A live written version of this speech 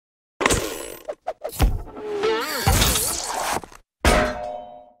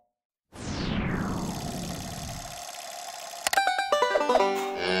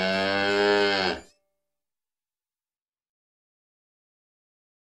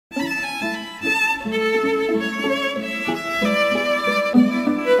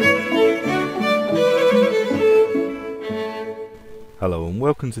Hello and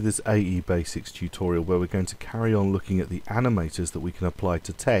welcome to this AE Basics tutorial where we're going to carry on looking at the animators that we can apply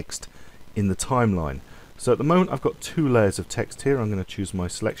to text in the timeline. So at the moment I've got two layers of text here. I'm going to choose my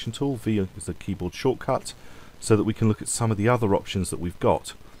selection tool, V is the keyboard shortcut, so that we can look at some of the other options that we've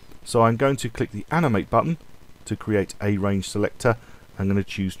got. So I'm going to click the animate button to create a range selector. I'm going to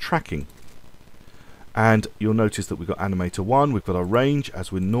choose tracking. And you'll notice that we've got animator 1, we've got our range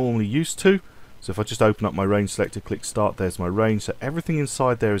as we're normally used to. So if I just open up my range selector, click start, there's my range. So everything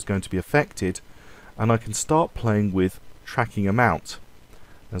inside there is going to be affected, and I can start playing with tracking amount.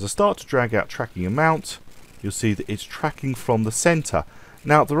 As I start to drag out tracking amount, you'll see that it's tracking from the center.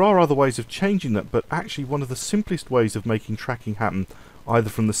 Now there are other ways of changing that, but actually one of the simplest ways of making tracking happen either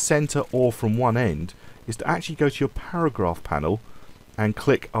from the center or from one end is to actually go to your paragraph panel and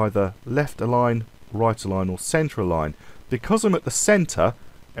click either left align, right align or center align. Because I'm at the center,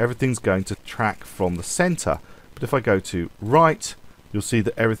 everything's going to track from the center. But if I go to right, you'll see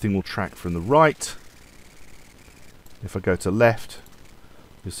that everything will track from the right. If I go to left,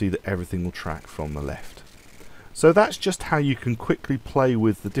 you'll see that everything will track from the left. So that's just how you can quickly play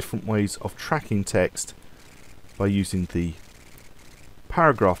with the different ways of tracking text by using the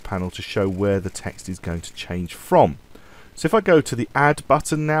paragraph panel to show where the text is going to change from. So if I go to the add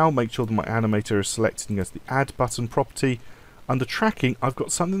button now, make sure that my animator is selected and go to the add button property. Under tracking, I've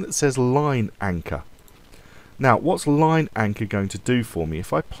got something that says line anchor. Now, what's line anchor going to do for me?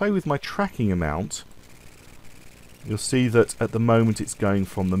 If I play with my tracking amount, you'll see that at the moment it's going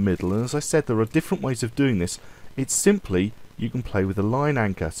from the middle. And as I said, there are different ways of doing this. It's simply, you can play with a line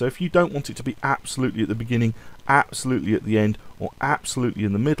anchor. So if you don't want it to be absolutely at the beginning, absolutely at the end, or absolutely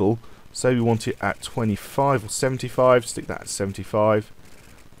in the middle, say we want it at 25 or 75, stick that at 75.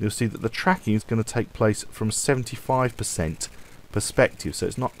 You'll see that the tracking is going to take place from 75% perspective, so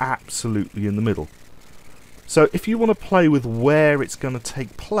it's not absolutely in the middle. So if you want to play with where it's going to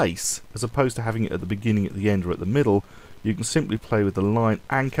take place, as opposed to having it at the beginning, at the end, or at the middle, you can simply play with the line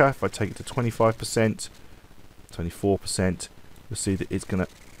anchor. If I take it to 25%, 24%, you'll see that it's going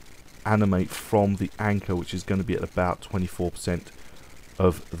to animate from the anchor, which is going to be at about 24%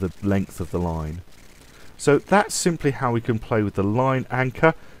 of the length of the line. So that's simply how we can play with the line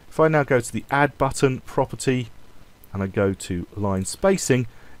anchor. If I now go to the add button property and I go to line spacing,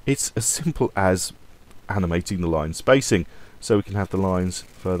 it's as simple as animating the line spacing. So we can have the lines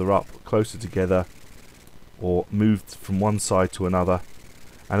further up, closer together, or moved from one side to another.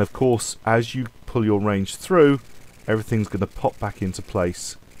 And of course, as you pull your range through, everything's going to pop back into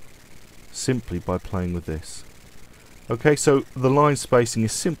place simply by playing with this. Okay, so the line spacing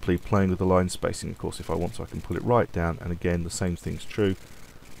is simply playing with the line spacing. Of course, if I want to, I can pull it right down, and again, the same thing's true.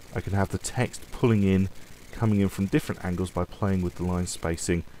 I can have the text pulling in, coming in from different angles by playing with the line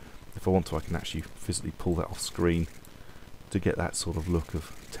spacing. If I want to, I can actually physically pull that off screen to get that sort of look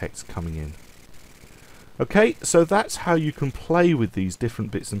of text coming in. Okay, so that's how you can play with these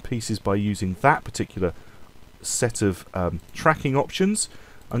different bits and pieces by using that particular set of tracking options.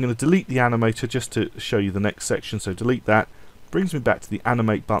 I'm going to delete the animator just to show you the next section, so delete that. Brings me back to the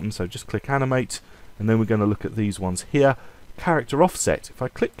animate button, so just click animate, and then we're going to look at these ones here. Character offset. If I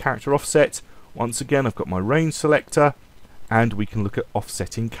click character offset, once again I've got my range selector, and we can look at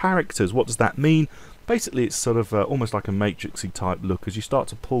offsetting characters. What does that mean? Basically it's sort of almost like a matrixy type look. As you start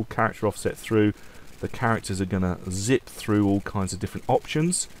to pull character offset through, the characters are going to zip through all kinds of different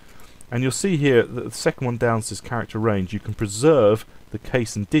options. And you'll see here that the second one down says character range. You can preserve the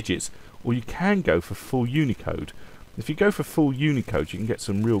case and digits, or you can go for full Unicode. If you go for full Unicode, you can get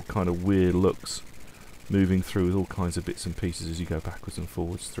some real kind of weird looks moving through with all kinds of bits and pieces as you go backwards and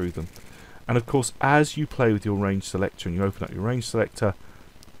forwards through them. And of course, as you play with your range selector and you open up your range selector,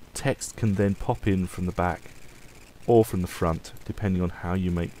 text can then pop in from the back or from the front, depending on how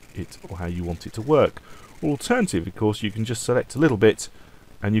you make it or how you want it to work. Or alternative, of course, you can just select a little bit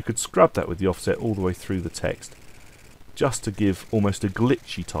and you could scrub that with the offset all the way through the text, just to give almost a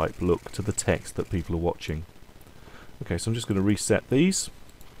glitchy type look to the text that people are watching. Okay, so I'm just going to reset these,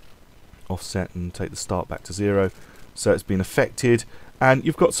 offset and take the start back to 0, so it's been affected, and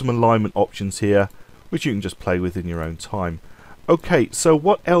you've got some alignment options here which you can just play with in your own time. Okay, so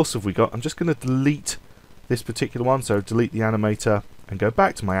what else have we got? I'm just going to delete this particular one, so delete the animator and go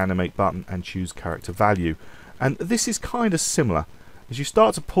back to my animate button and choose character value. And this is kind of similar. As you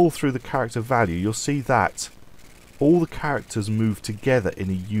start to pull through the character value, you'll see that all the characters move together in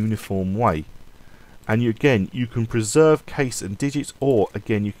a uniform way. And again, you can preserve case and digits, or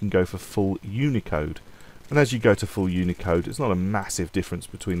again you can go for full Unicode. And as you go to full Unicode, it's not a massive difference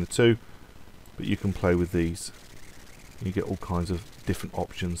between the two, but you can play with these. You get all kinds of different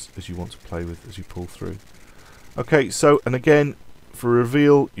options as you want to play with as you pull through. Okay, so, and again, for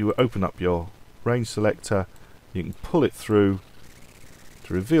reveal, you open up your range selector, you can pull it through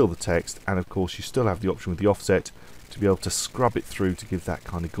to reveal the text, and of course you still have the option with the offset to be able to scrub it through to give that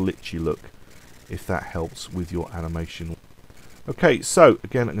kind of glitchy look, if that helps with your animation. Okay, so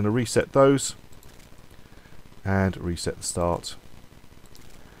again I'm going to reset those and reset the start.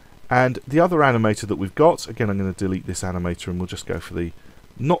 And the other animator that we've got, again I'm going to delete this animator and we'll just go for the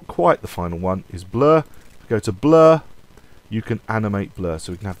not quite the final one, is blur. If you go to blur, you can animate blur,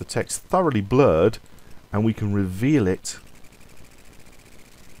 so we can have the text thoroughly blurred and we can reveal it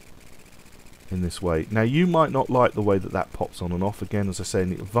in this way. Now you might not like the way that that pops on and off. Again, as I say, in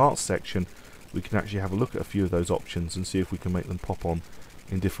the advanced section we can actually have a look at a few of those options and see if we can make them pop on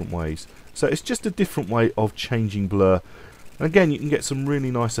in different ways. So it's just a different way of changing blur, and again you can get some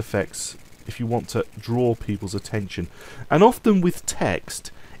really nice effects if you want to draw people's attention. And often with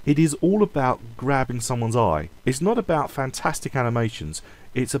text it is all about grabbing someone's eye. It's not about fantastic animations,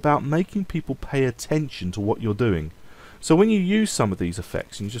 it's about making people pay attention to what you're doing. So when you use some of these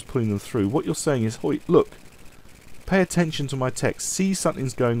effects and you're just putting them through, what you're saying is, "Oi, look, pay attention to my text, see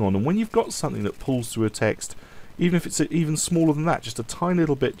something's going on." And when you've got something that pulls through a text, even if it's even smaller than that, just a tiny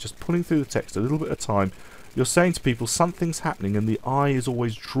little bit, just pulling through the text a little bit at a time, you're saying to people something's happening, and the eye is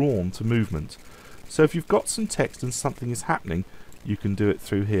always drawn to movement. So if you've got some text and something is happening, you can do it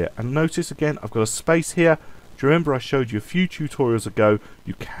through here. And notice again, I've got a space here. Do you remember I showed you a few tutorials ago?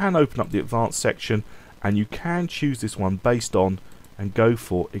 You can open up the advanced section and you can choose this one based on and go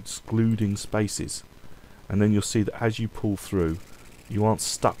for excluding spaces. And then you'll see that as you pull through, you aren't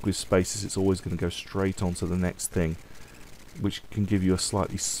stuck with spaces, it's always going to go straight on to the next thing, which can give you a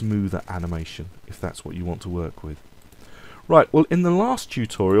slightly smoother animation if that's what you want to work with. Right, well in the last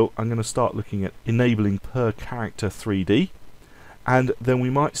tutorial I'm going to start looking at enabling per character 3D, and then we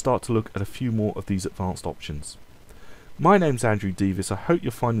might start to look at a few more of these advanced options. My name's Andrew Devis. I hope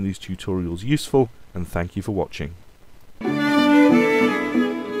you're finding these tutorials useful, and thank you for watching.